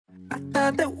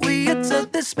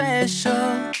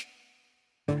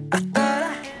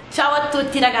Ciao a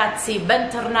tutti ragazzi,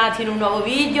 bentornati in un nuovo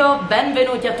video,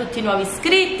 benvenuti a tutti i nuovi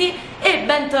iscritti e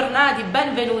bentornati,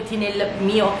 benvenuti nel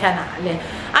mio canale.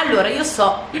 Allora, io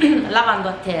sto lavando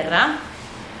a terra,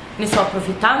 ne sto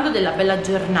approfittando della bella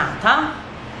giornata,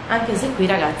 anche se qui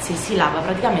ragazzi si lava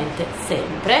praticamente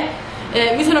sempre.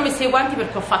 Mi sono messa i guanti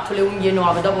perché ho fatto le unghie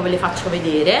nuove, dopo ve le faccio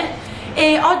vedere.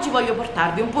 E oggi voglio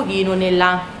portarvi un pochino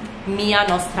nella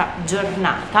nostra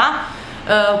giornata.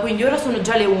 Quindi ora sono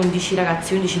già le 11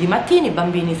 ragazzi, 11 di mattina, i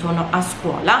bambini sono a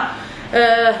scuola.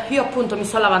 Io appunto mi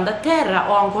sto lavando a terra,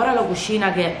 ho ancora la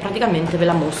cucina che praticamente ve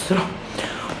la mostro,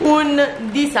 un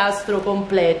disastro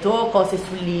completo, cose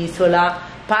sull'isola,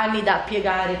 panni da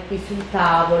piegare qui sul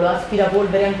tavolo,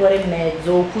 aspirapolvere ancora in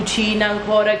mezzo, cucina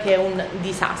ancora che è un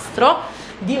disastro,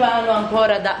 divano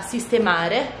ancora da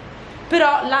sistemare.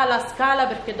 Però là la scala,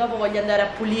 perché dopo voglio andare a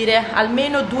pulire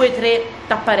almeno 2-3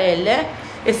 tapparelle,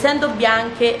 essendo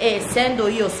bianche e essendo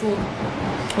io su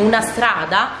una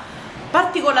strada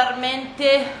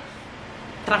particolarmente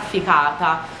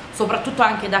trafficata, soprattutto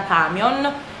anche da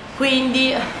camion,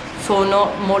 quindi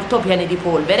sono molto piene di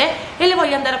polvere e le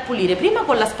voglio andare a pulire prima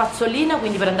con la spazzolina,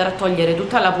 quindi per andare a togliere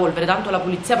tutta la polvere, tanto la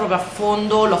pulizia proprio a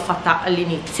fondo l'ho fatta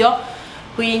all'inizio,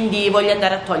 quindi voglio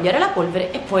andare a togliere la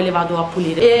polvere e poi le vado a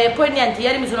pulire. E poi niente,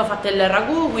 ieri mi sono fatta il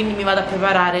ragù, quindi mi vado a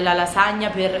preparare la lasagna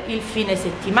per il fine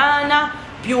settimana,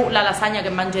 più la lasagna che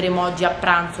mangeremo oggi a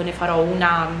pranzo, ne farò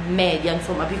una media,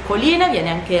 insomma piccolina, viene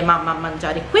anche mamma a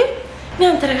mangiare qui.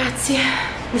 Niente ragazzi,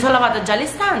 mi sono lavata già le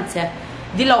stanze,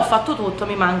 di là ho fatto tutto,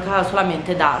 mi manca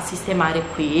solamente da sistemare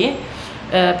qui.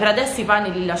 Per adesso i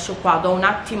panni li lascio qua, do un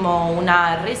attimo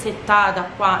una resettata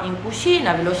qua in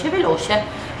cucina, veloce veloce,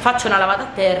 faccio una lavata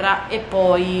a terra e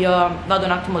poi vado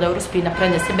un attimo da Eurospin a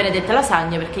prendere queste benedette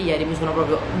lasagne perché ieri mi sono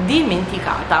proprio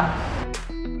dimenticata.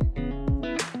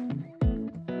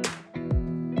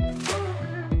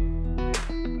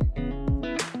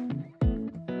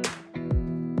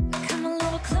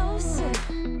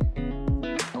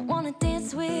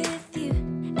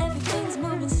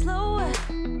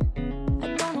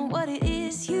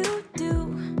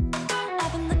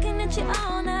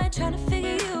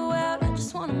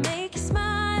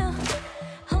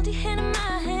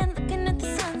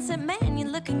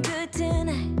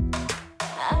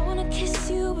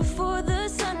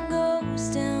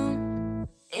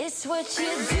 What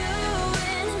you're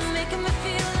doing, making me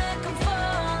feel like I'm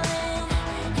falling.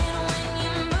 And when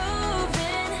you're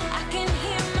moving, I can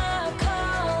hear my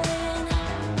calling.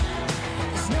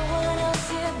 There's no one else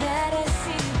here that I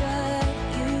see but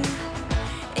you.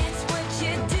 It's what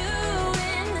you're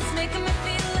doing that's making me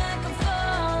feel like I'm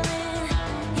falling.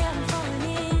 Yeah, I'm falling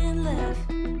in love.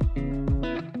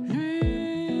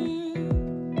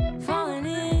 Falling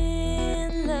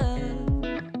in love.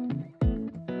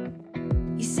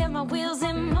 You set my wheels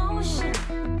in motion.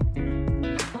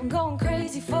 I'm going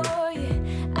crazy for you.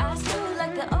 I feel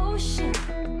like the ocean.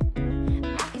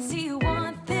 I can see you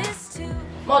want this too.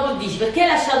 Ma tu dici perché hai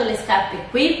lasciato le scarpe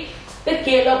qui?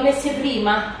 Perché le ho messe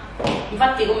prima,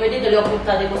 infatti come vedete le ho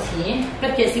buttate così,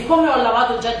 perché siccome ho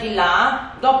lavato già di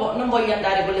là, dopo non voglio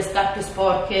andare con le scarpe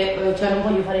sporche, cioè non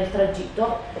voglio fare il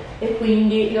tragitto e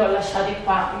quindi le ho lasciate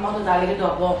qua in modo tale che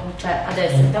dopo, cioè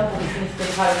adesso il tempo che finisco di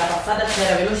fare la passata a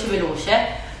terra veloce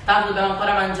veloce, tanto dobbiamo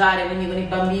ancora mangiare, quindi con i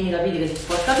bambini capite che si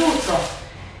sporca tutto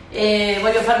e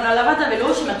voglio fare una lavata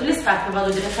veloce, metto le scarpe e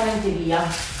vado direttamente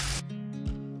via.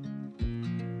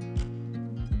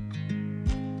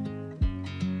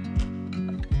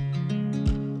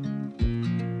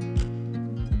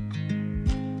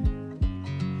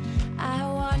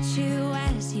 You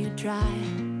as you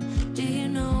drive, do you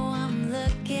know I'm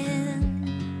looking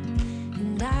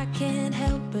and I can't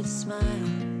help but smile?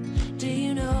 Do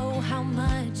you know how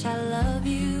much I love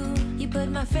you? You put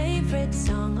my favorite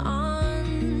song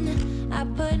on, I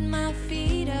put my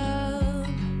feet up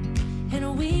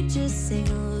and we just sing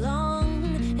along,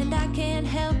 and I can't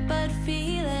help but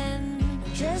feeling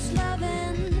just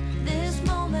loving this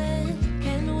moment.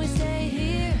 Can we stay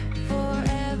here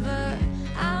forever?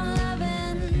 I'm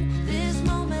loving this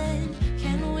moment.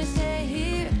 Can we stay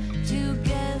here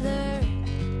together?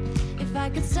 If I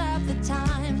could stop the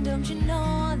time, don't you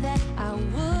know that I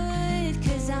would?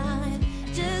 'Cause I'm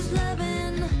just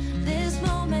loving this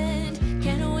moment.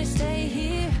 Can we stay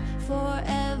here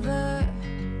forever?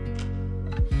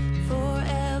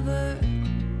 Forever.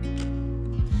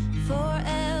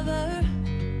 Forever.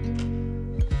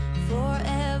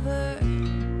 Forever.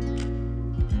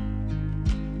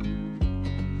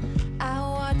 I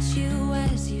watch you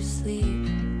as you sleep.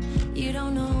 You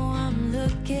don't know I'm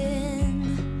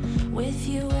looking. With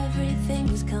you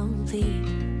everything's complete. complete.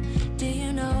 Do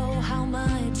you know how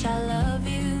much I love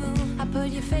you? I put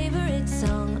your favorite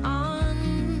song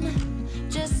on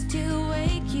just to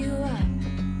wake you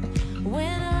up.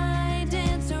 When I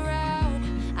dance around,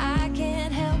 I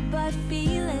can't help but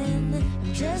feeling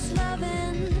I'm just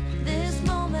loving this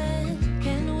moment.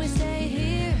 Can we stay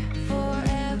here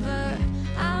forever?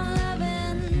 I'm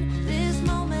loving this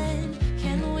moment.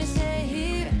 Can we stay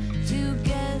here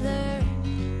together?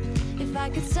 If I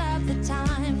could stop the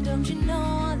time, don't you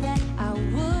know that I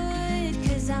would?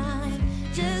 'Cause I'm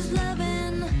just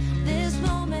loving this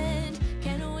moment.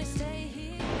 Can we stay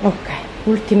here? Ok,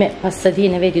 ultime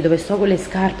passatine, vedi dove sto con le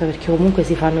scarpe, perché comunque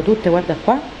si fanno tutte, guarda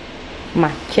qua,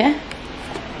 macchie.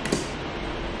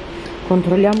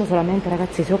 Controlliamo solamente,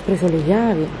 ragazzi, se ho preso le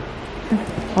chiavi.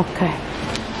 Ok,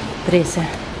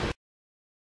 prese.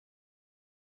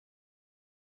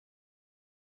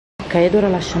 Ok, ed ora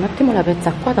lascio un attimo la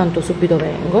pezza qua, tanto subito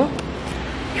vengo,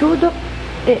 chiudo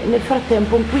e nel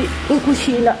frattempo qui in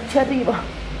cucina ci arrivo,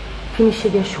 finisce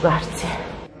di asciugarsi.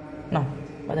 No,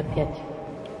 vado a piedi.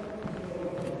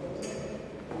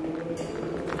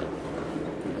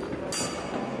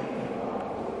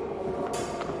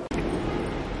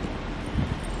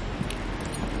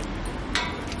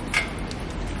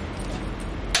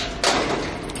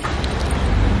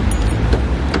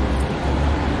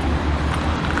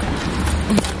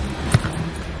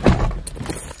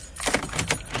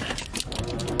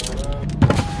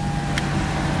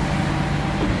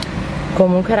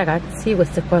 Comunque ragazzi,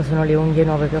 queste qua sono le unghie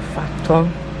nuove che ho fatto.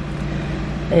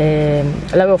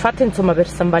 L'avevo fatta insomma per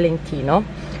San Valentino,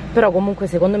 però comunque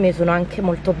secondo me sono anche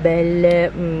molto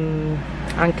belle,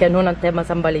 anche non a tema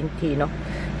San Valentino.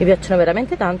 Mi piacciono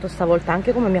veramente tanto stavolta,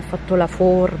 anche come mi ha fatto la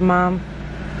forma,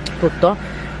 tutto.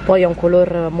 Poi è un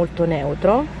color molto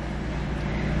neutro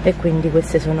e quindi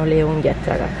queste sono le unghiette,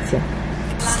 ragazzi.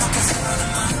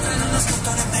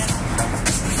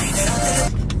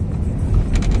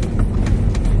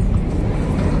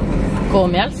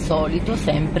 Come al solito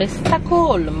sempre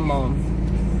stracolmo.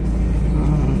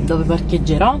 Dove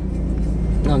parcheggerò?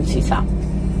 Non si sa.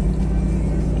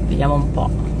 Vediamo un po'.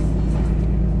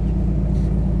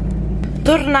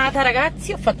 Tornata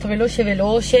ragazzi, ho fatto veloce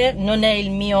veloce. Non è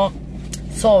il mio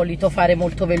solito fare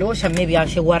molto veloce, a me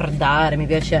piace guardare, mi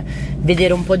piace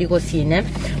vedere un po' di cosine.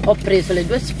 Ho preso le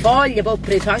 2 sfoglie, poi ho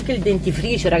preso anche il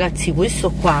dentifricio, ragazzi,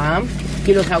 questo qua,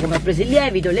 chi lo sa come ho preso il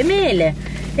lievito, le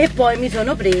mele. E poi mi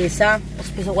sono presa, ho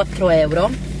speso 4 euro,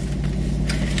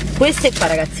 queste qua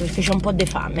ragazzi, perché c'ho un po' di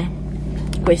fame.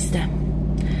 Queste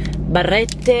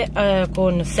barrette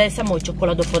con sesamo e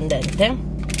cioccolato fondente.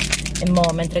 E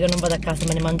mo mentre che non vado a casa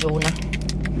me ne mangio una.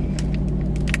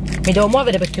 Mi devo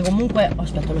muovere perché comunque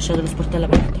aspetta, ho lasciato lo sportello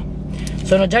aperto.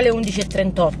 Sono già le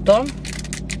 11:38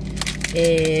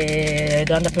 e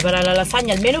devo andare a preparare la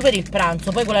lasagna almeno per il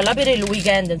pranzo. Poi quella là per il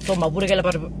weekend, insomma, pure che la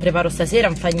preparo stasera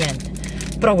non fa niente.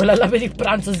 Però quella là per il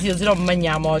pranzo sì, se no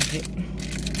mangiamo oggi.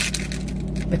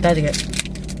 Aspettate che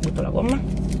butto la gomma.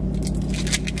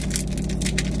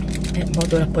 E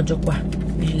ora appoggio qua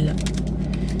il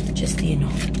cestino.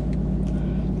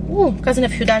 Casa ne è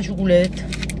fiutata la cioccolata.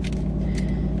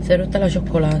 Si è rotta la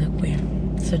cioccolata qui.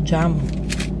 Assaggiamo.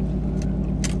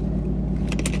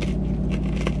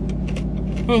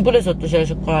 Pure sotto c'è la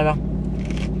cioccolata.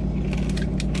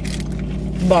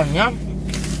 Buona.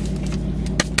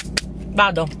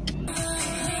 Vado.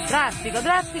 Traffico,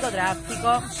 traffico,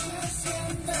 traffico.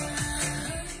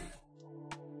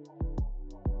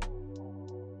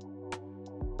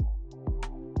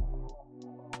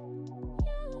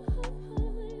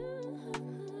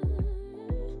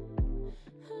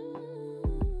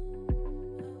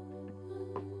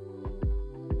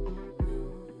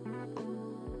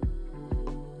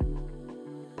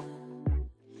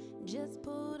 Just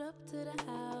pulled up to the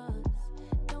house.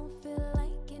 Don't feel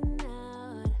like getting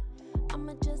out.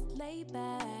 I'ma just lay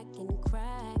back and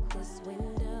crack this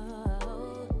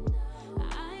window.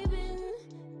 I've been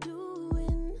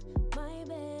doing my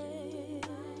best,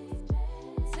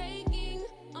 taking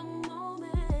a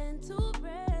moment to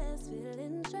rest,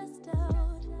 feeling stressed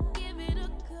out. Give it a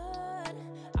good.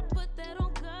 I put that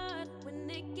on God when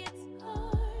it gets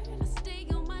hard. I stay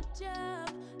on my job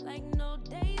like no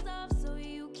days off, so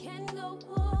you can go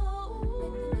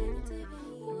home.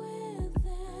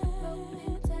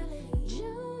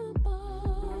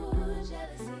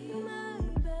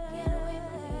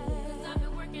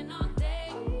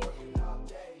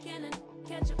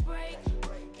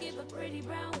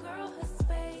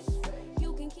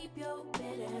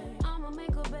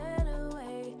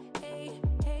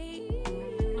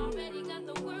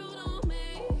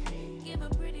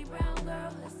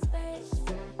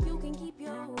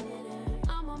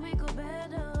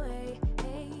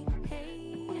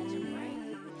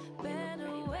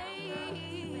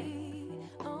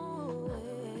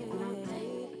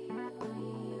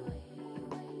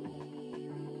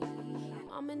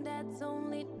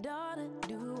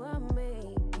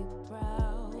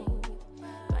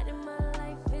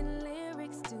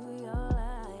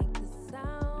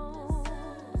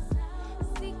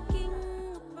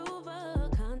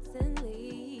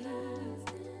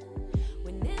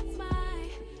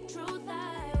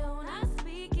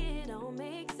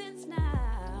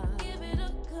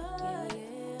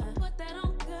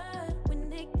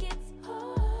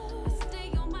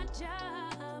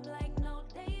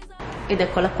 ed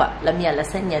eccola qua la mia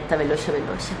lasagnetta veloce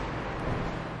veloce.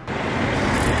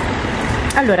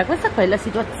 Allora, questa qua è la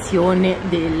situazione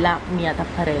della mia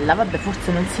tapparella. Vabbè,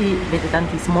 forse non si vede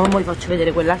tantissimo, ma vi faccio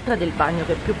vedere quell'altra del bagno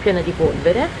che è più piena di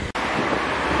polvere.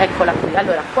 Eccola qui.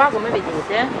 Allora, qua come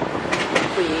vedete,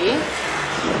 qui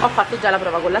ho fatto già la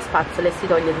prova con la spazzola e si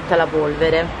toglie tutta la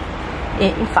polvere,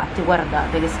 e infatti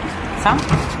guardate che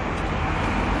schifezza.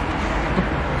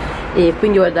 E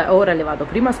quindi ora le vado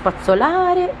prima a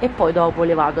spazzolare e poi dopo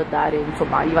le vado a dare,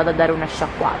 insomma, gli vado a dare una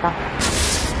sciacquata.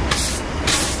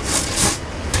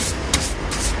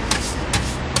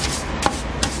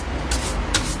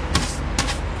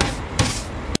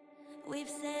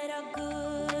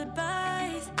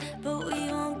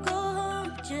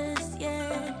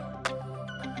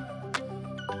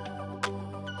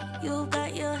 You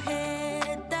got your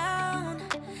head down,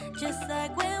 just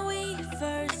like when we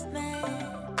first met.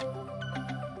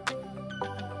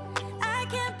 I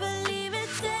can't believe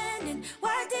it's ending.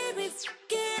 Why did we f***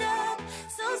 it up?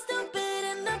 So stupid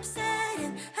and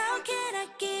upsetting. How can I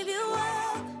give you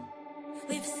up?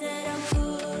 We've said our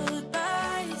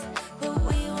goodbyes, but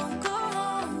we won't go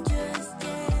home just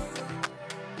yet.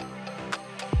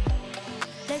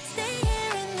 Let's stay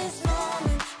here in this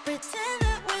moment, pretend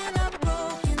that we're not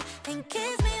broken, and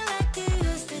kiss me like you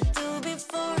used to do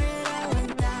before it all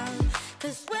went down.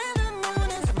 'Cause when the moon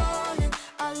is falling,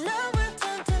 our love will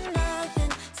turn to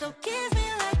nothing. So kiss me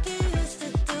like you used to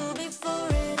do before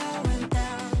it all went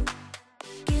down.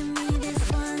 Give me this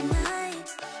one night,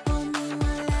 hold me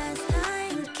one last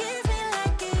time. Kiss me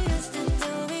like you used to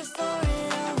do before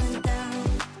it all went down.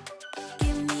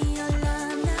 Give me your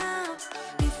love now,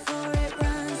 before it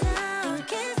runs out.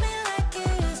 Kiss me like you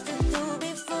used to do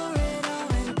before it all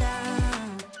went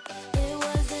down. It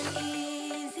wasn't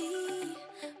easy,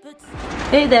 but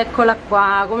Ed eccola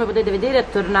qua, come potete vedere è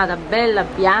tornata bella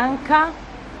bianca,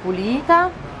 pulita,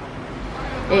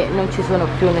 e non ci sono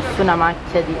più nessuna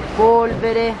macchia di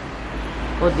polvere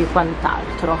o di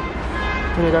quant'altro.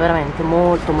 È venuta veramente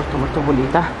molto molto molto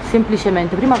pulita,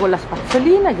 semplicemente prima con la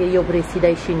spazzolina che io ho presi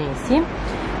dai cinesi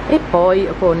e poi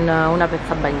con una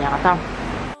pezza bagnata.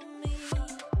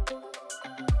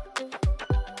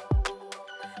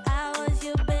 I was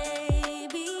your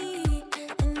baby,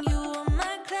 and you were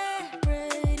my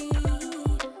clarity.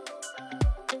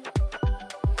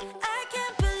 I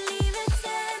can't believe it's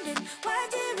ending. Why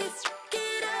did we f***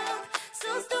 it up?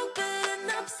 So stupid and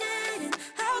upsetting.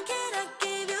 How can I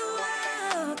give you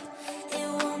up? It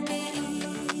won't be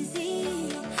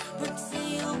easy, but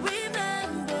see you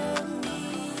remember me.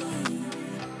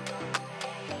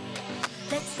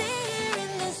 Let's stay here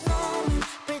in this moment,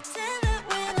 pretend that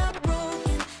we're not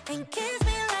broken, and kiss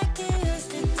me like you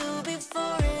used to do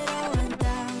before it all went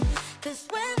down. 'Cause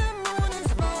when the moon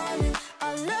is falling,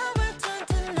 our love will turn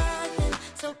to nothing.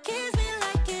 So kiss me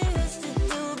like you used to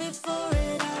do before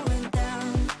it all went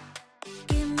down.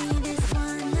 Give me this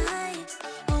one night,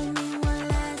 hold me one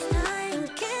last time.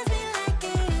 Kiss me like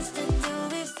you used to do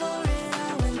before it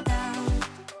all went down.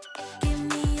 Give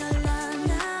me your love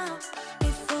now,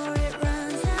 before it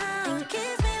runs out.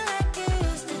 Kiss me like you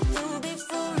used to do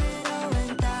before it all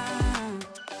went down.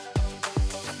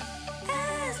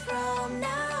 As from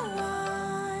now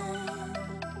on,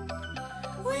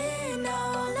 we're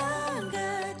no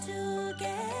longer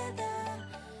together.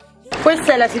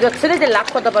 Questa è la situazione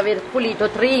dell'acqua dopo aver pulito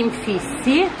 3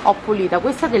 infissi. Ho pulita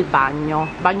questa del bagno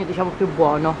diciamo più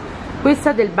buono,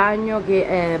 questa del bagno che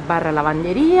è barra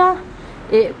lavanderia,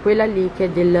 e quella lì che è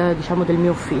del, diciamo, del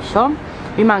mio ufficio.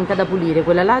 Mi manca da pulire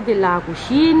quella là della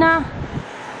cucina,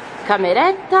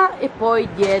 cameretta, e poi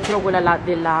dietro quella là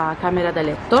della camera da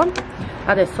letto.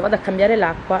 Adesso vado a cambiare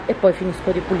l'acqua e poi finisco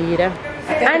di pulire.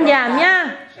 Andiamo,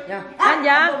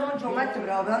 andiamo,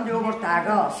 non devo portare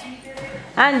la cosa.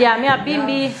 andiamo,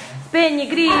 bimbi, spegni,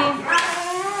 gridi.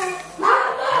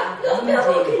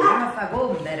 Non fa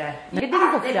compere. Che devi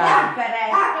soffiare?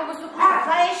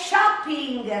 Fare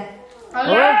shopping. Oh.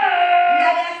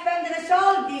 Andare a spendere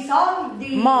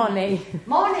soldi. Money.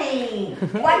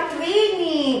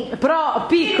 Quattrini. Però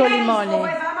piccoli money.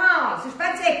 Si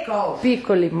spazzecco.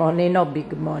 Piccoli money, no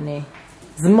big money.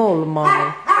 Small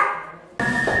money.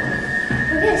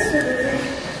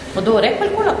 Odore?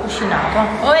 Qualcuno ha cucinato.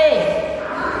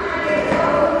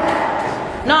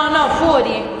 No,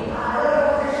 fuori.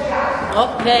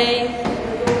 Ok.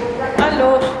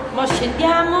 Allora, mo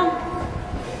scendiamo.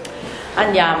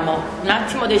 Andiamo un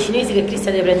attimo dai cinesi che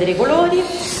Cristian deve prendere i colori,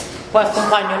 poi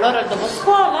accompagno loro al dopo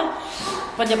scuola,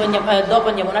 poi dopo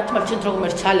andiamo un attimo al centro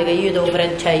commerciale che io devo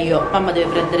prendere, mamma deve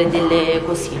prendere delle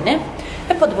cosine,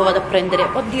 e poi dopo vado a prendere,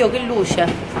 oddio che luce,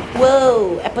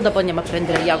 wow, e poi dopo andiamo a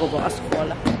prendere Jacopo a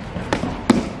scuola.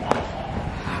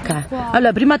 Ok,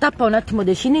 allora prima tappa un attimo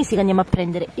dei cinesi che andiamo a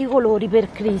prendere i colori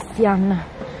per Christian.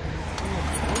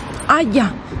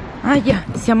 Aia, aia,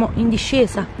 siamo in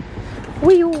discesa.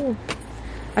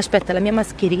 Aspetta, la mia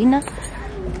mascherina.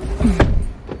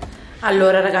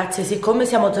 Allora ragazzi, siccome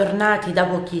siamo tornati da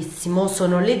pochissimo,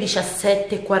 sono le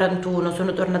 17:41,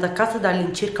 sono tornata a casa da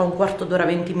all'incirca un quarto d'ora,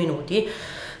 20 minuti,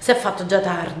 si è fatto già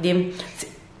tardi.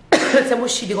 Siamo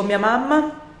usciti con mia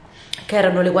mamma, che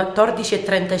erano le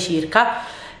 14:30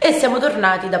 circa, e siamo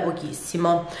tornati da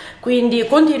pochissimo, quindi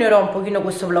continuerò un pochino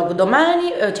questo vlog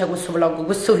domani, cioè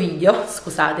questo video,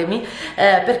 scusatemi,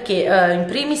 perché in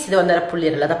primis devo andare a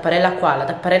pulire la tapparella qua, la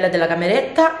tapparella della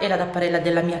cameretta e la tapparella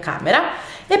della mia camera,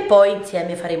 e poi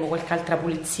insieme faremo qualche altra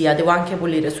pulizia. Devo anche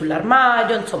pulire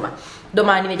sull'armadio, insomma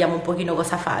domani vediamo un pochino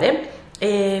cosa fare,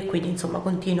 e quindi insomma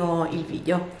continuo il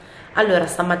video. Allora,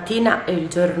 stamattina è il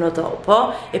giorno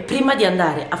dopo e prima di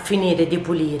andare a finire di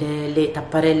pulire le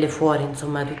tapparelle fuori,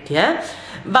 insomma tutti,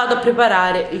 vado a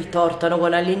preparare il tortano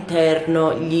con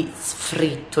all'interno gli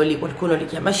sfrittoli, qualcuno li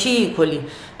chiama cicoli,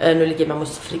 noi li chiamiamo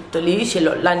sfrittoli. Ce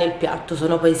l'ho là nel piatto,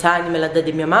 sono paesani, me l'ha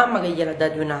dati mia mamma, che gliel'ha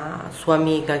dati una sua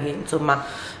amica, che insomma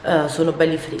sono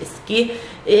belli freschi,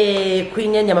 e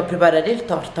quindi andiamo a preparare il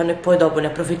tortano e poi dopo ne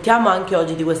approfittiamo anche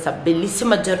oggi di questa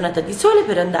bellissima giornata di sole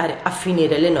per andare a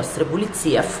finire le nostre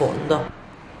pulizie a fondo.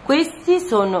 Questi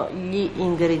sono gli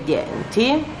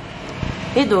ingredienti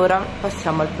ed ora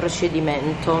passiamo al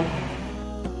procedimento.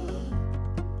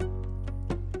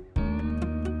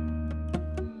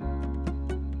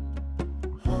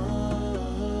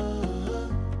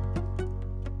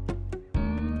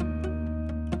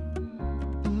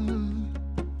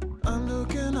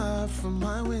 From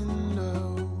my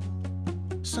window,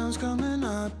 sun's coming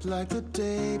up like the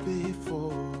day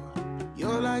before.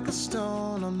 You're like a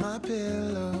stone on my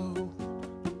pillow.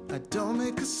 I don't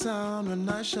make a sound when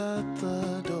I shut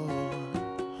the door.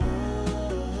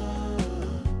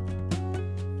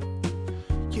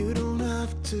 You don't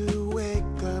have to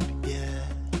wake up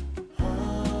yet.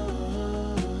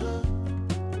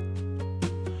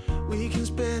 We can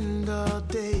spend all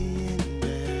day in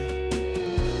bed.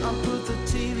 I'll put the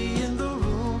TV in the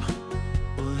room.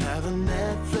 We'll have a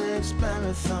Netflix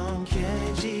marathon.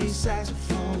 Kenny G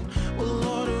saxophone. We'll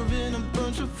order in a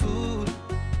bunch of food.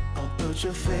 I'll put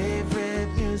your favorite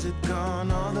music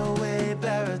on all the way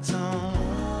baritone.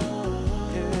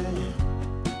 Yeah.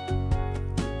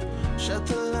 Shut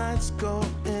the lights, go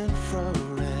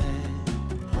infrared.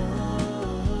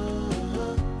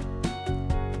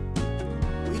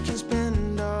 We can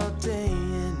spend all day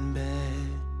in bed.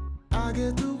 I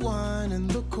get the wine and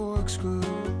the corkscrew.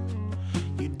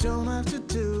 You don't have to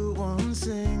do one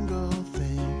single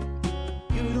thing.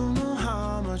 You don't know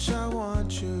how much I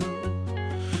want you.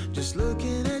 Just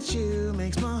looking at you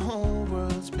makes my whole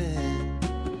world spin.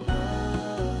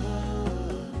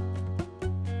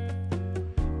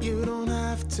 You don't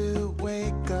have to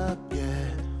wake up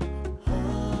yet.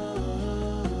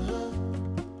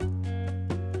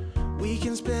 We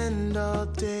can spend all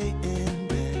day in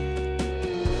bed.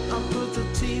 I'll put the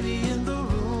TV in the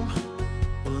room.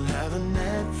 We'll have a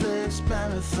Netflix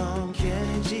marathon.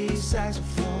 Kenny G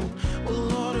saxophone.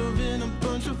 We'll order in a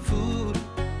bunch of food.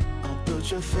 I'll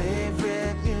put your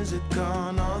favorite music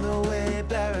on all the way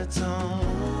baritone.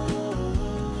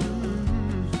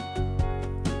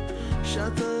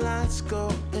 Shut the lights, go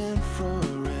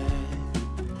infrared.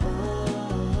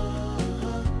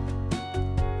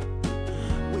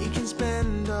 We can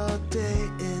spend all day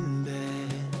in bed.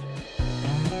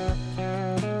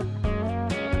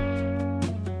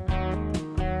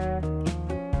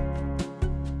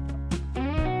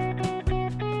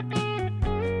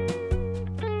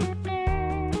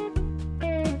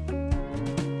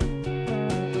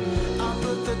 I'll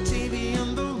put the TV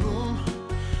in the room.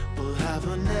 We'll have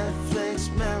a Netflix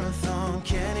marathon.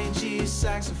 Kenny G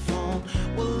saxophone.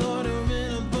 We'll order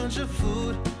in a bunch of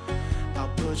food. I'll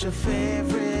put your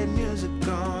favorite music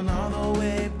on all the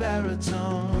way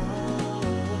baritone.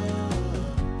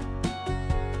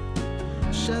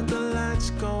 Shut the lights,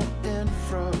 go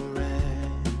infrared.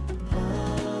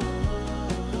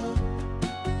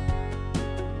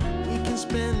 We can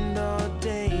spend all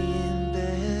day in bed.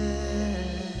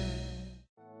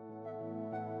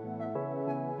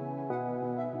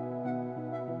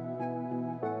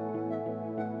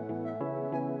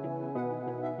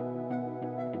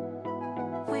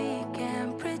 We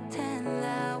can pretend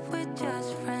that we're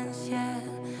just friends, yeah.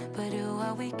 But who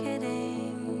are we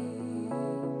kidding?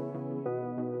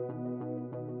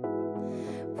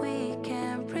 We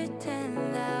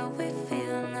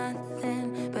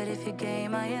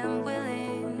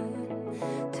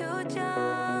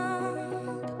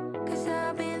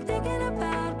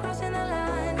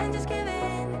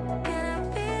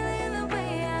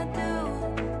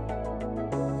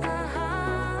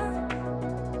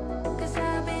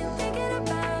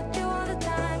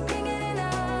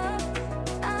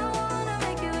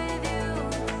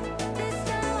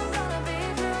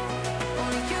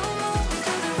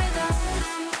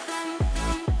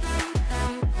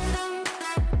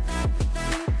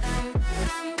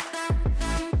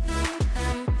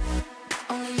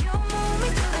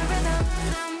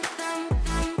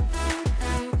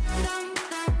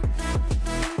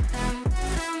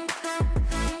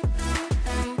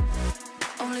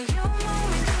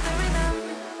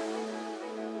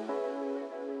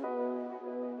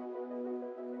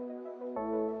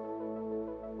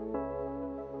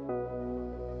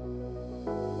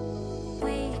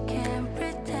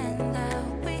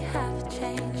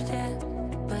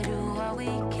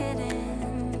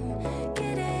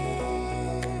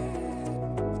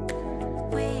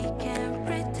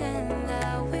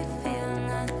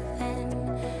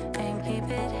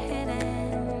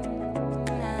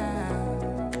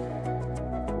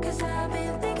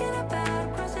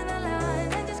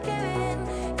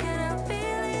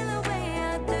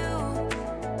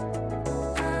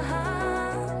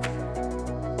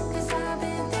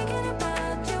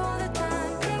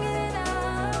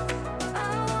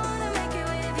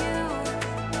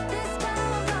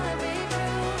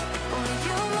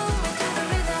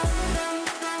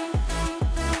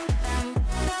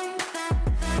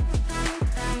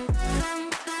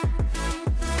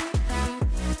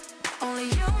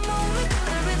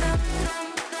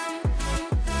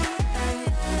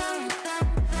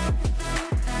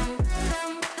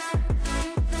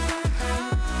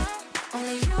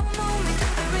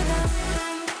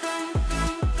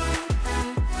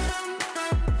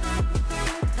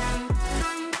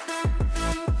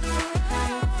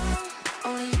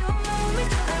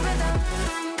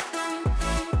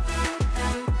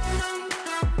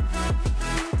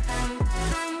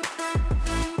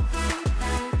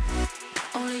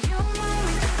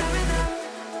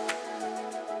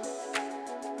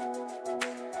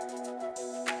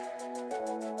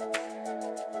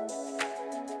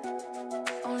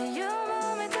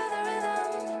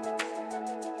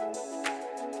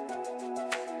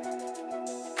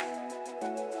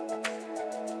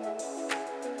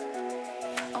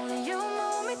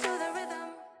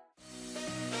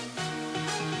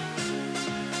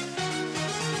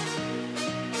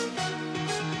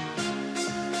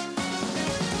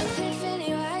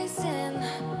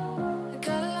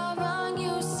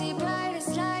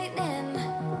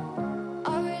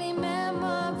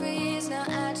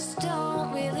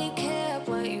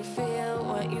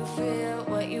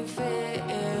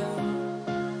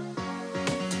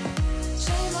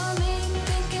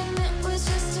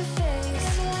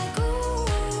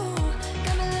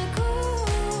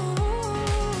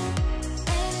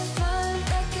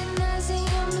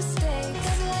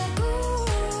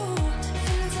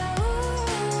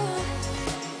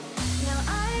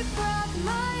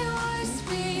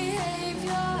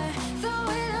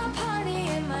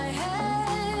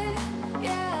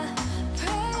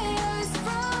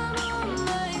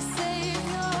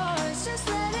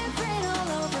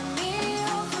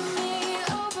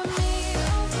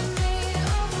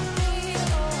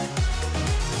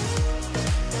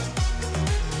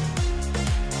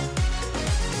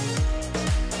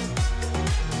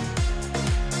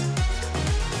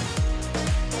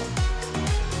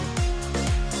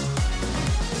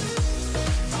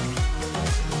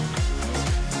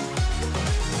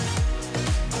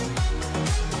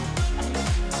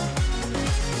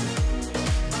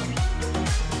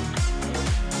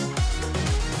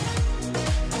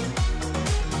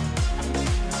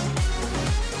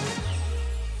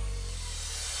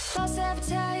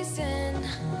disguising.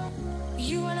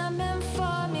 You were not meant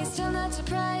for me, still not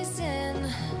surprising.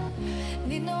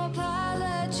 Need no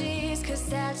apologies,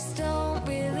 cause I just don't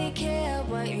really care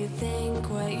what you think,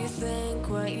 what you think,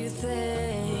 what you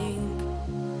think.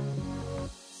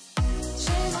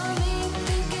 Shame on me,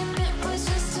 thinking it was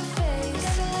just a phase.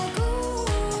 Got me like ooh,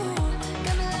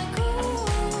 got me like ooh.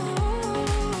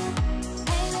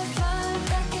 Ain't no fun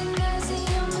recognizing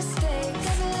your mistakes.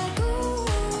 Got me like ooh,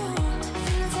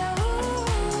 feels like ooh.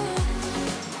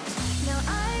 Now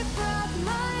I brought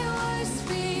my worst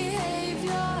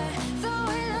behavior,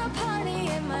 throwing a party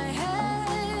in my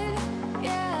head.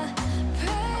 Yeah,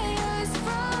 prayers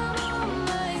from all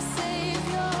my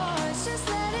saviors. Just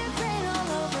let it rain all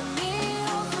over me,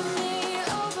 over me,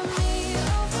 over me,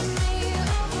 over me,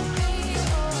 over me.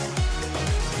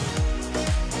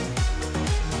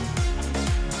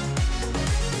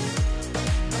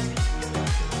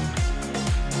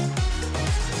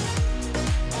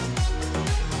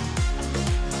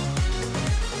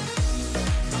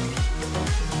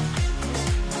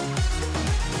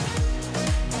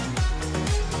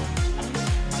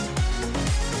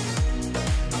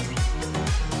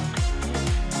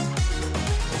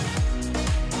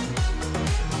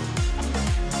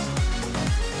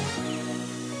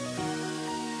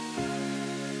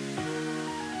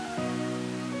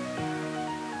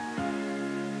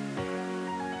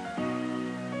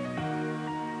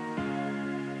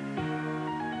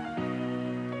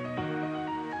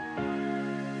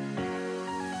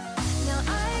 Now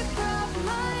I brought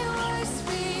my worst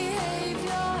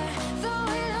behavior,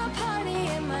 throwing a party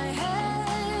in my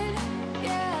head.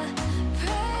 Yeah,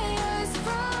 prayers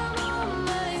from all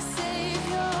my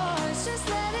saviors. Just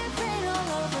let it rain all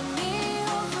over me,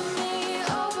 over me,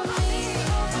 over me,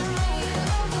 over me,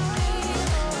 over me,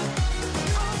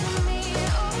 over me,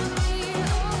 over me,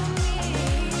 over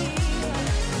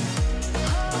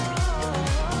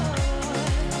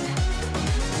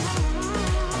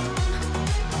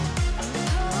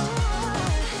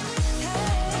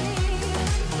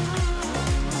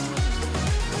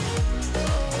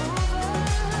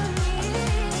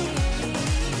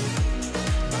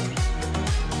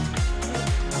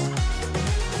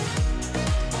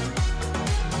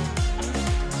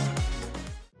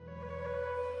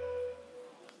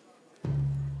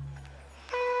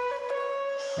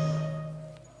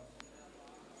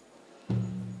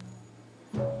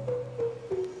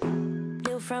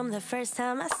Knew from the first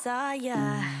time I saw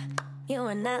ya, you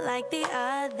were not like the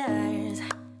others.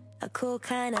 A cool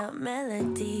kind of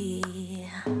melody.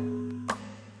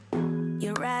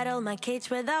 You rattled my cage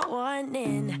without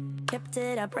warning, kept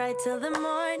it up right till the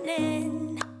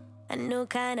morning. A new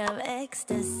kind of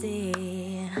ecstasy.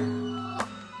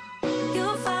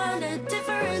 You found a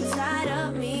different side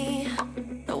of me,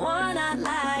 the one I'd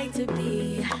like to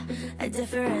be. A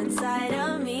different side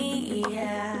of me,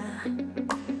 yeah.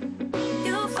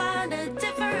 You found a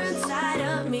different side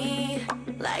of me,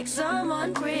 like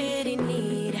someone pretty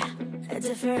neat. A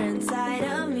different side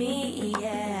of me,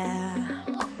 yeah.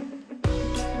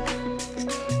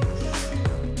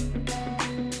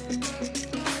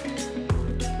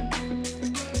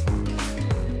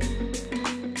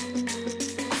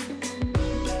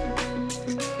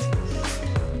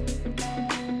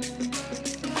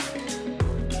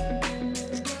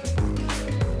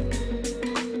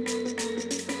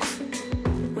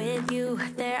 With you,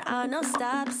 there are no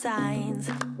stop signs,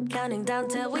 counting down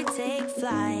till we take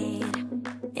flight.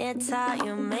 It's how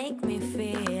you make me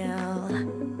feel.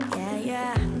 Yeah,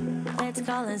 yeah. Let's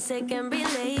call in sick and be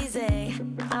lazy.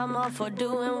 I'm all for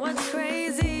doing what's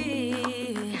crazy,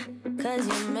 cause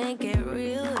you make it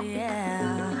real,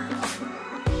 yeah.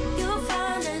 You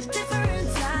found a different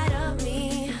side of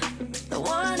me, the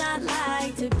one I'd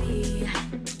like to be.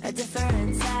 A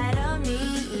different side of me,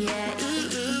 yeah,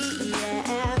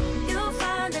 yeah. You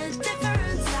found a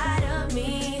different side of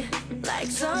me, like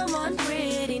someone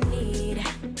pretty neat.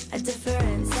 A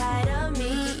different side of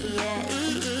me, yeah,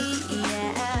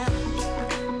 yeah.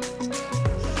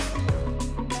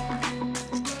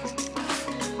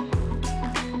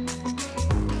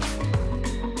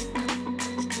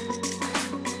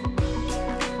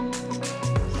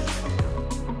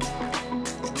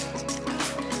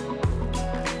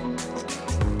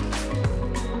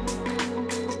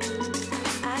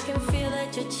 I can feel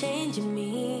that you're changing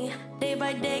me. Day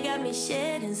by day got me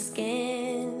shedding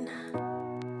skin.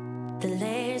 The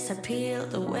layers are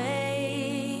peeled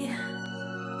away,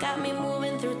 got me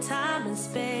moving through time and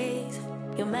space.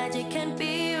 Your magic can't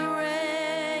be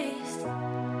erased,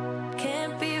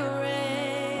 can't be erased.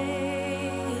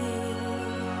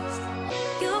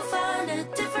 You found a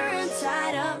different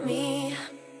side of me,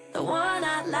 the one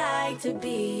I'd like to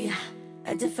be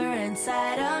a different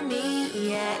side of me,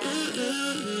 yeah,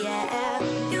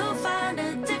 yeah. You'll find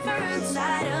a different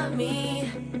side of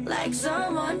me, like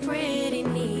someone pretty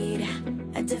neat.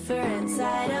 A different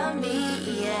side of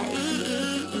me, yeah,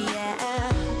 yeah.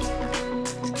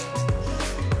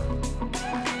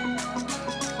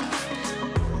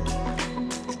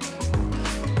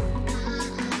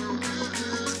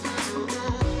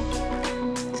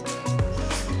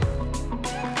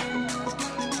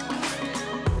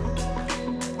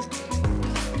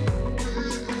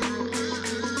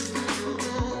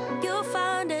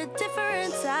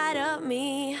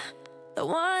 The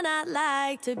one I'd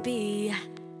like to be,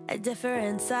 a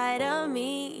different side of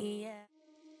me, yeah.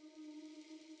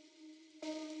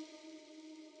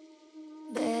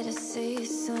 Better say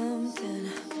something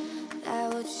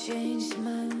that would change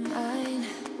my mind.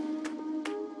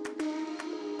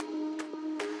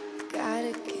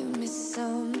 Gotta give me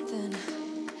something,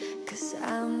 'cause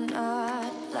I'm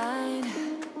not blind.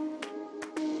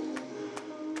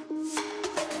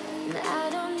 And I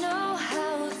don't know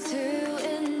how to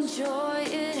enjoy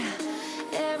it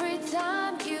every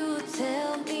time you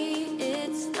tell me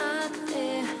it's not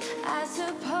there. I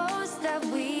suppose that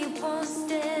we won't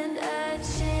stand a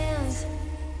chance.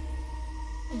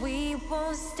 We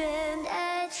won't stand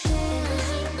a chance.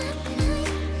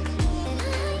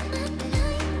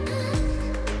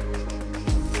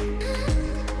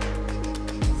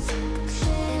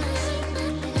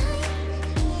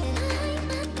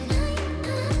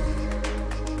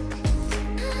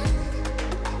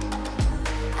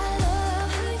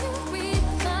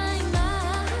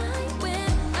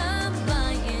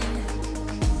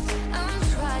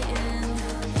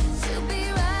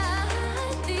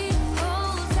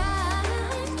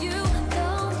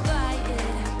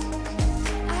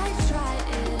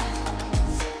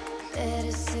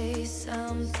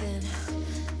 Something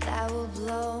that will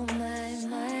blow my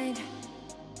mind.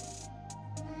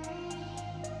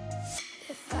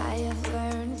 If I have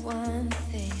learned one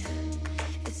thing,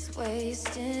 it's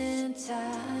wasting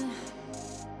time.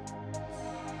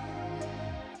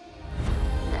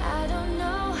 I don't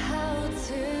know how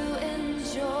to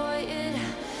enjoy it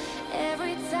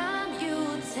every time you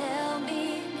tell me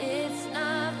it's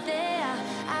not there.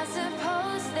 I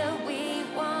suppose that we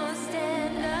won't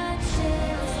stand a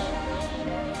chance.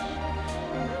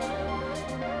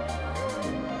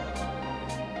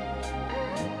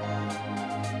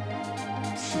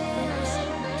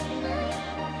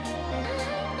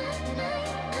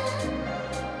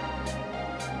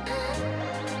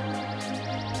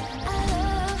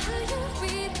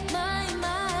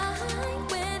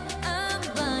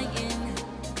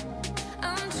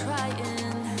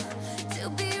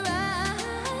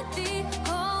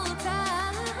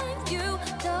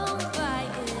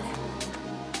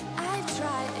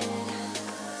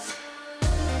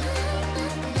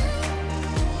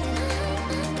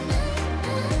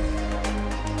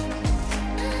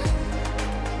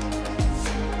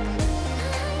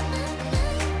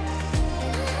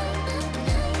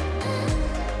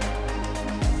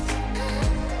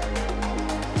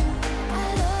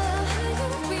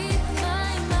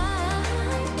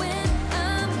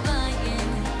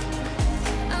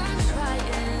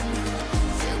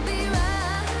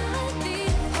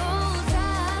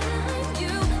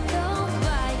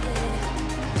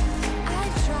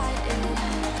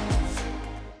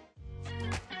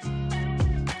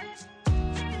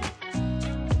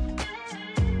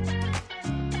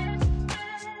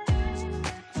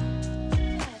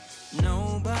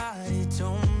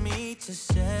 To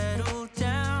settle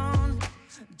down,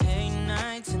 day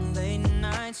nights and late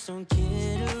nights don't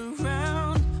get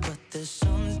around. But there's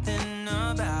something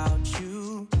about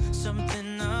you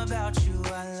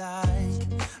I like,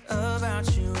 about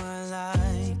you I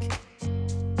like.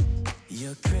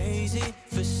 You're crazy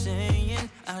for saying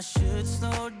I should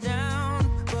slow down,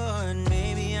 but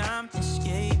maybe I'm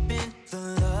escaping the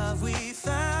love we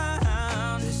found.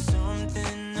 There's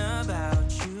something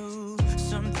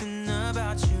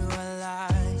about you I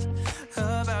like,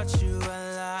 about you I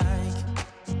like.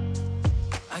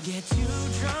 I get too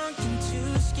drunk and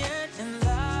too scared and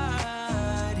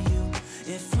lie to you.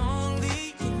 If only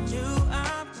you knew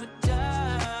I would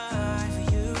die for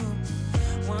you.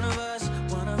 One of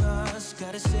us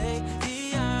gotta say the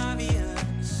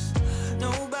obvious.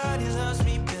 Nobody loves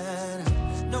me better,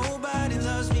 nobody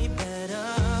loves me better.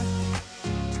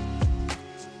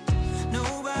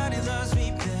 Nobody loves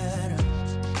me better.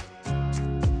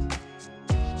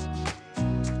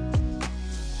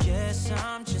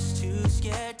 I'm just too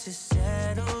scared to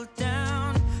settle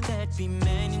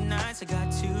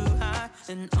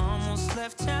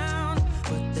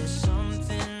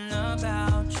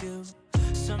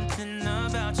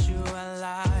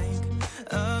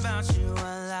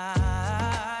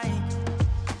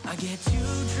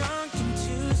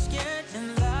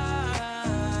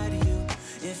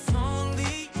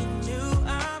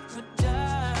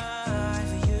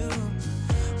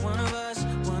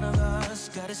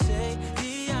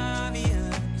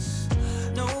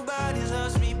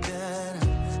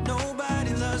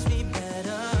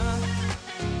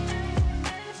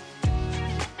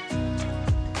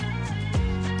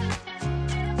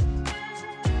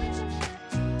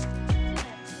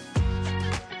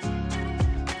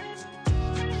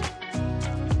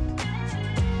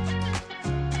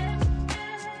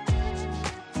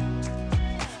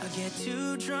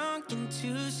too drunk and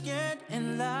too scared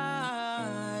and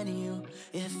lie to you.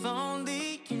 If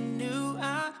only you knew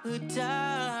I would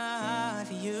die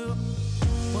for you.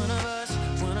 One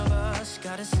of us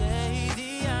gotta say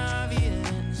the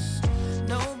obvious.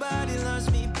 Nobody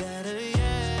loves me better,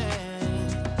 yeah.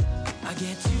 I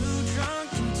get too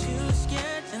drunk and too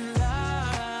scared and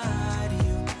lie to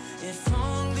you. If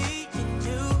only you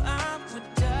knew I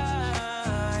would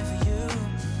die for you.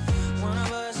 One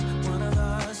of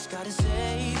us gotta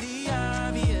say the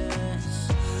obvious.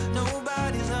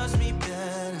 Nobody loves me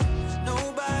better.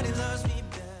 Nobody loves me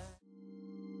better.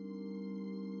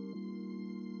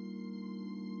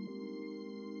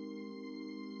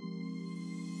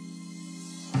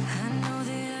 I know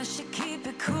that I should keep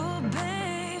it cool,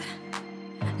 babe.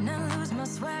 Not lose my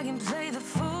swag and play the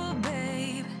fool,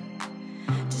 babe.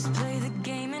 Just play the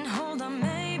game and hold on,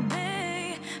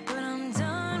 maybe. But I'm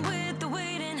done with the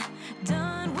waiting,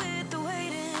 done with the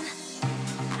waiting.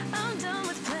 I'm done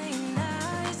with playing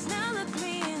nice. Now look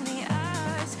me in the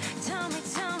eyes. Tell me,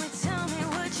 tell me, tell me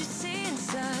what you see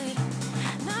inside.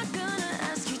 Not gonna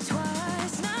ask you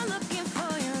twice. Not looking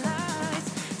for your lies.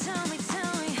 Tell me,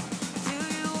 do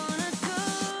you wanna go?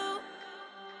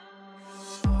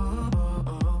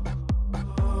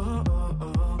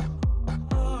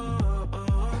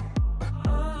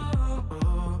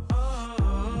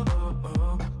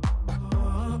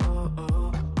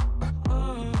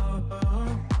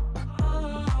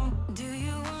 Do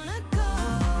you wanna go?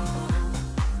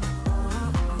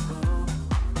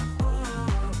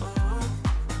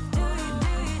 Do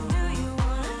you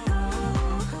wanna go?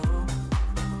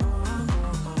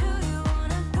 Do you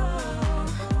wanna go?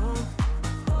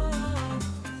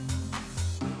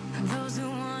 Those who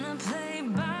wanna play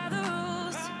by the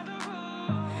rules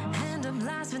end up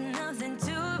last with nothing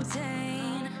to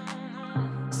obtain.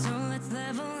 So let's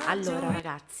level up. Allora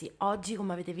ragazzi, oggi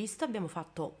come avete visto abbiamo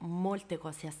fatto molte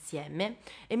cose assieme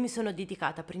e mi sono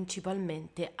dedicata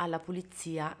principalmente alla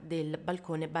pulizia del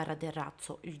balcone barra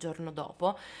terrazzo il giorno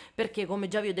dopo, perché come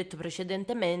già vi ho detto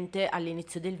precedentemente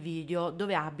all'inizio del video,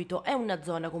 dove abito è una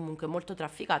zona comunque molto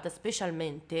trafficata,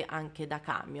 specialmente anche da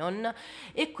camion,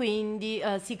 e quindi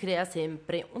si crea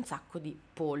sempre un sacco di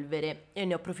polvere e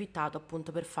ne ho approfittato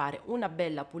appunto per fare una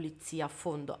bella pulizia a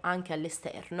fondo anche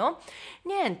all'esterno.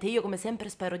 Niente, io come sempre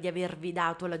spero di avervi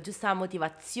dato la giusta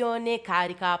motivazione,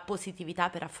 carica, positività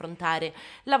per affrontare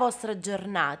la vostra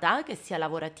giornata, che sia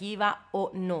lavorativa o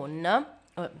non.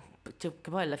 Che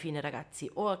poi alla fine ragazzi,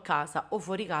 o a casa o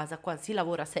fuori casa, qua si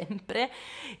lavora sempre.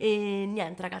 E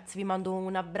niente ragazzi, vi mando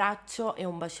un abbraccio e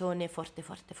un bacione forte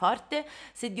forte forte.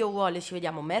 Se Dio vuole ci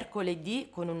vediamo mercoledì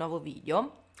con un nuovo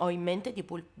video. Ho in mente di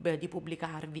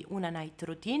pubblicarvi una night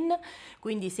routine,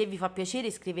 quindi se vi fa piacere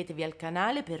iscrivetevi al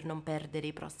canale per non perdere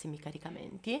i prossimi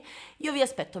caricamenti. Io vi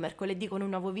aspetto mercoledì con un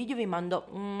nuovo video, vi mando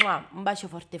un bacio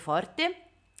forte forte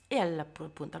e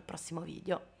appunto al prossimo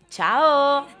video.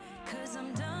 Ciao!